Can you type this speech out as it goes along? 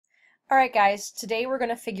Alright guys, today we're going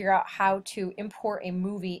to figure out how to import a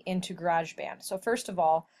movie into GarageBand. So first of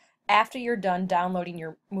all, after you're done downloading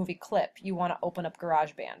your movie clip, you want to open up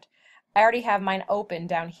GarageBand. I already have mine open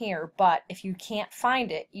down here, but if you can't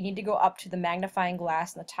find it, you need to go up to the magnifying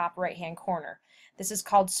glass in the top right hand corner. This is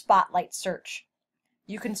called Spotlight Search.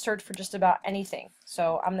 You can search for just about anything.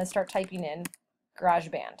 So I'm going to start typing in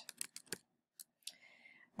GarageBand.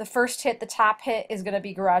 The first hit, the top hit, is going to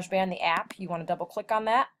be GarageBand, the app. You want to double click on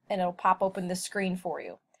that and it'll pop open this screen for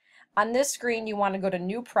you. On this screen you want to go to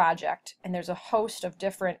New Project, and there's a host of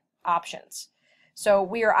different options. So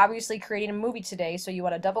we are obviously creating a movie today, so you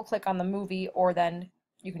want to double click on the movie, or then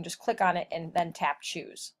you can just click on it and then tap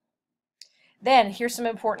Choose. Then here's some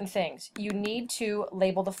important things. You need to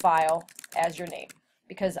label the file as your name,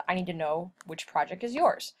 because I need to know which project is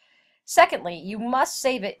yours. Secondly, you must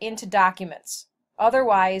save it into Documents.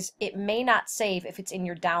 Otherwise, it may not save if it's in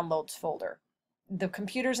your Downloads folder. The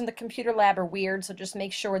computers in the computer lab are weird, so just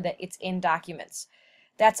make sure that it's in Documents.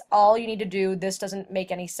 That's all you need to do. This doesn't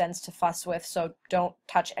make any sense to fuss with, so don't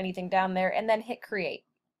touch anything down there, and then hit Create.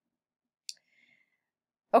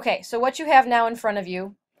 Okay, so what you have now in front of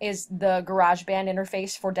you is the GarageBand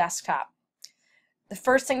interface for desktop. The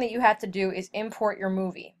first thing that you have to do is import your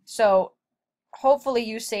movie. So hopefully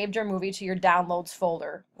you saved your movie to your Downloads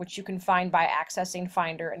folder, which you can find by accessing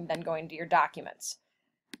Finder and then going to your Documents.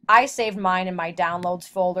 I saved mine in my Downloads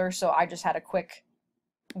folder, so I just had a quick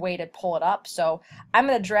way to pull it up. So I'm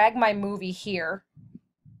going to drag my movie here,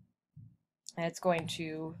 and it's going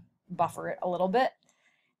to buffer it a little bit.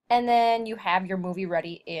 And then you have your movie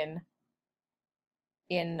ready in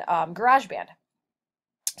GarageBand.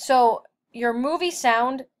 So your movie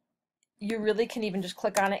sound, you really can even just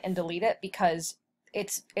click on it and delete it because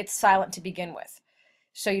it's silent to begin with.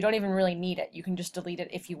 So you don't even really need it. You can just delete it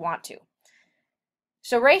if you want to.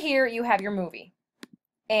 So right here you have your movie.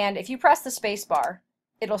 And if you press the space bar,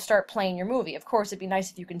 it'll start playing your movie. Of course, it'd be nice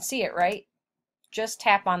if you can see it, right? Just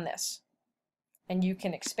tap on this. And you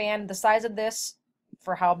can expand the size of this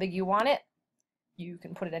for how big you want it. You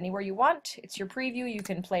can put it anywhere you want. It's your preview. You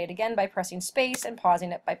can play it again by pressing space and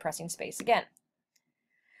pausing it by pressing space again.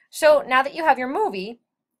 So now that you have your movie,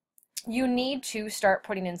 you need to start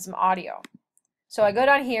putting in some audio. So I go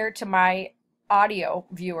down here to my audio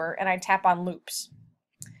viewer and I tap on loops.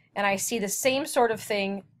 And I see the same sort of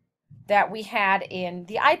thing that we had in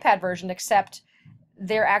the iPad version, except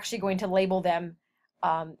they're actually going to label them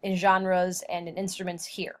in genres and in instruments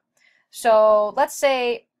here. So let's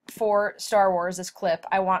say for Star Wars, this clip,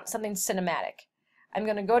 I want something cinematic. I'm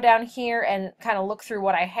going to go down here and kind of look through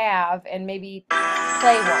what I have and maybe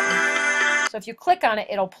play one. So if you click on it,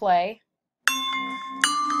 it'll play.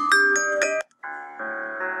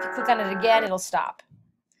 If you click on it again, it'll stop.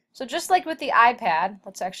 So just like with the iPad,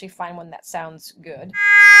 let's actually find one that sounds good.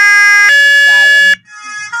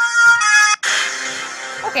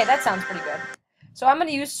 Okay, that sounds pretty good. So I'm going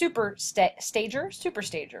to use Super Stager,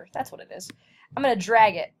 that's what it is. I'm going to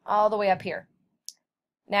drag it all the way up here.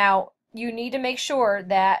 Now, you need to make sure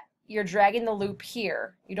that you're dragging the loop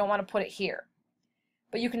here. You don't want to put it here.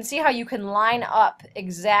 But you can see how you can line up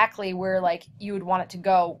exactly where like you would want it to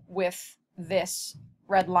go with this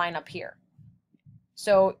red line up here.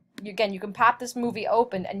 So again, you can pop this movie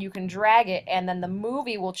open and you can drag it, and then the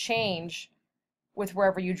movie will change with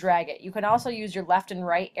wherever you drag it. You can also use your left and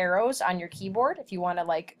right arrows on your keyboard if you want to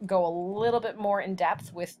like go a little bit more in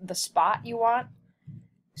depth with the spot you want.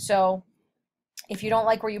 So if you don't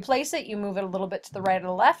like where you place it, you move it a little bit to the right or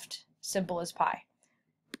the left. Simple as pie.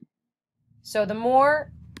 So the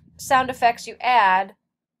more sound effects you add,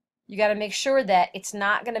 you got to make sure that it's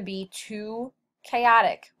not going to be too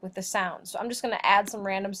chaotic with the sounds. So I'm just going to add some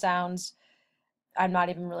random sounds. I'm not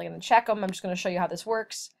even really going to check them. I'm just going to show you how this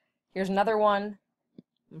works. Here's another one.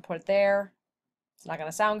 I'm going to put it there. It's not going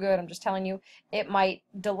to sound good. I'm just telling you. It might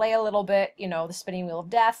delay a little bit. You know, the spinning wheel of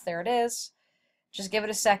death. There it is. Just give it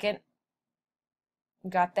a second. You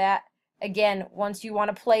got that. Again, once you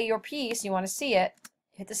want to play your piece, you want to see it,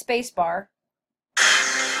 hit the space bar.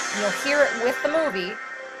 You'll hear it with the movie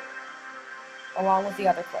along with the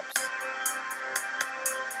other clips.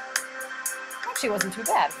 Actually, it wasn't too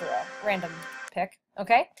bad for a random pick.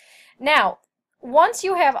 Okay? Now, once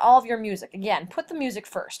you have all of your music, again, put the music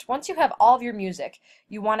first. Once you have all of your music,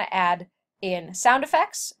 you want to add in sound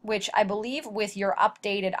effects, which I believe with your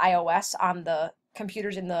updated iOS on the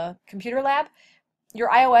computers in the computer lab, your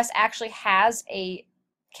iOS actually has a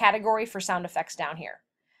category for sound effects down here.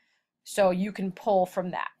 So you can pull from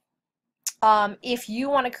that. If you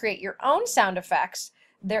want to create your own sound effects,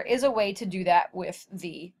 there is a way to do that with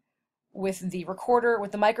the recorder,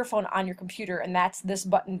 with the microphone on your computer, and that's this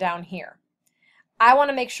button down here. I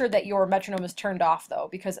want to make sure that your metronome is turned off though,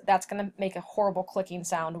 because that's going to make a horrible clicking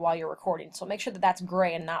sound while you're recording. So make sure that that's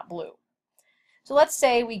gray and not blue. So let's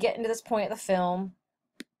say we get into this point of the film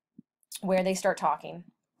where they start talking.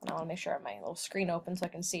 I want to make sure I have my little screen open so I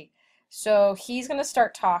can see. So he's going to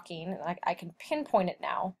start talking, and I can pinpoint it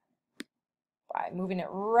now by moving it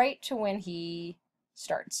right to when he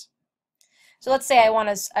starts. So let's say I want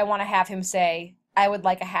to have him say, "I would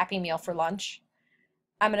like a Happy Meal for lunch."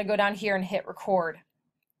 I'm going to go down here and hit record.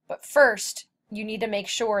 But first, you need to make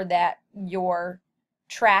sure that your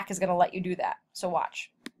track is going to let you do that. So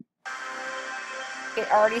watch.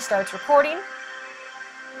 It already starts recording.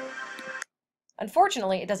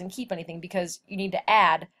 Unfortunately, it doesn't keep anything because you need to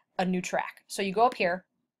add a new track. So you go up here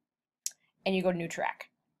and you go to new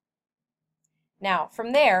track. Now,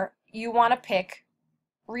 from there, you want to pick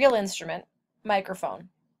real instrument, microphone,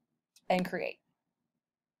 and create.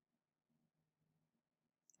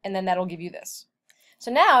 And then that'll give you this. So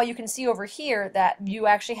now you can see over here that you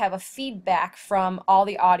actually have a feedback from all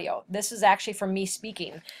the audio. This is actually from me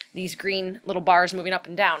speaking, these green little bars moving up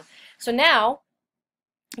and down. So now,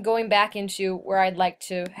 going back into where I'd like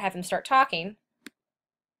to have him start talking,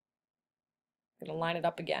 I'm going to line it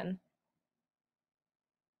up again.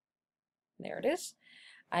 There it is.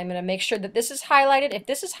 I'm going to make sure that this is highlighted. If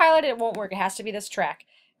this is highlighted, it won't work. It has to be this track.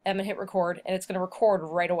 I'm going to hit record, and it's going to record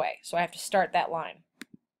right away. So I have to start that line.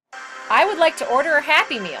 I would like to order a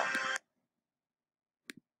Happy Meal.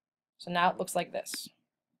 So now it looks like this.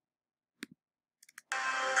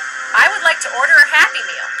 I would like to order a Happy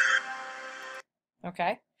Meal.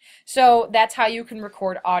 Okay, so that's how you can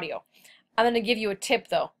record audio. I'm going to give you a tip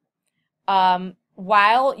though.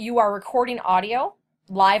 While you are recording audio,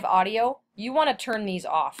 live audio, you want to turn these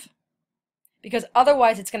off. Because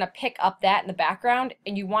otherwise it's going to pick up that in the background,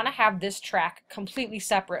 and you want to have this track completely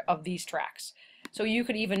separate of these tracks. So you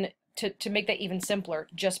could even, to make that even simpler,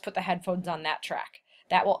 just put the headphones on that track.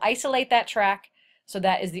 That will isolate that track, so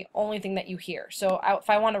that is the only thing that you hear. So if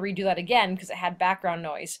I want to redo that again, because it had background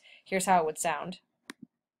noise, here's how it would sound.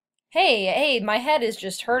 Hey, my head is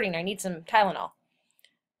just hurting. I need some Tylenol.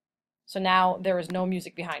 So now there is no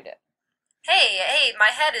music behind it. Hey, my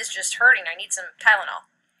head is just hurting. I need some Tylenol.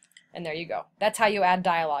 And there you go. That's how you add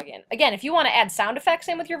dialogue in. Again, if you want to add sound effects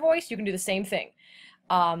in with your voice, you can do the same thing.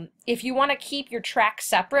 If you want to keep your track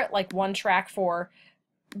separate, like one track for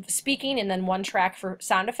speaking and then one track for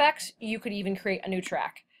sound effects, you could even create a new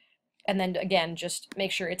track. And then again, just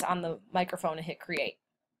make sure it's on the microphone and hit create.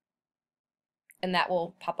 And that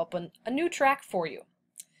will pop up a new track for you.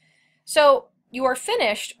 So you are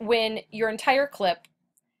finished when your entire clip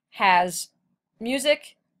has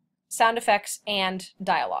music, sound effects, and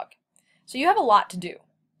dialogue. So you have a lot to do.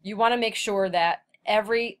 You want to make sure that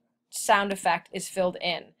every sound effect is filled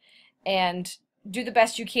in, and do the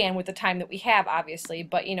best you can with the time that we have, obviously.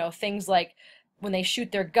 But you know, things like when they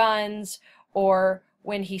shoot their guns, or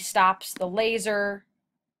when he stops the laser,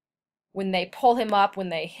 when they pull him up, when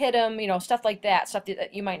they hit him, you know, stuff like that, stuff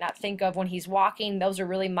that you might not think of when he's walking. Those are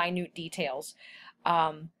really minute details.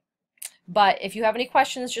 But if you have any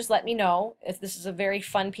questions, just let me know. If this is a very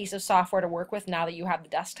fun piece of software to work with now that you have the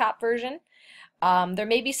desktop version. There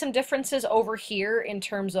may be some differences over here in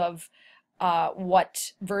terms of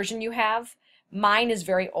what version you have. Mine is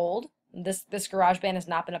very old. This GarageBand has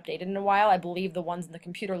not been updated in a while. I believe the ones in the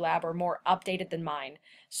computer lab are more updated than mine.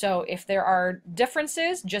 So if there are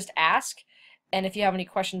differences, just ask. And if you have any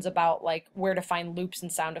questions about like where to find loops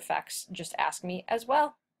and sound effects, just ask me as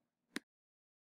well.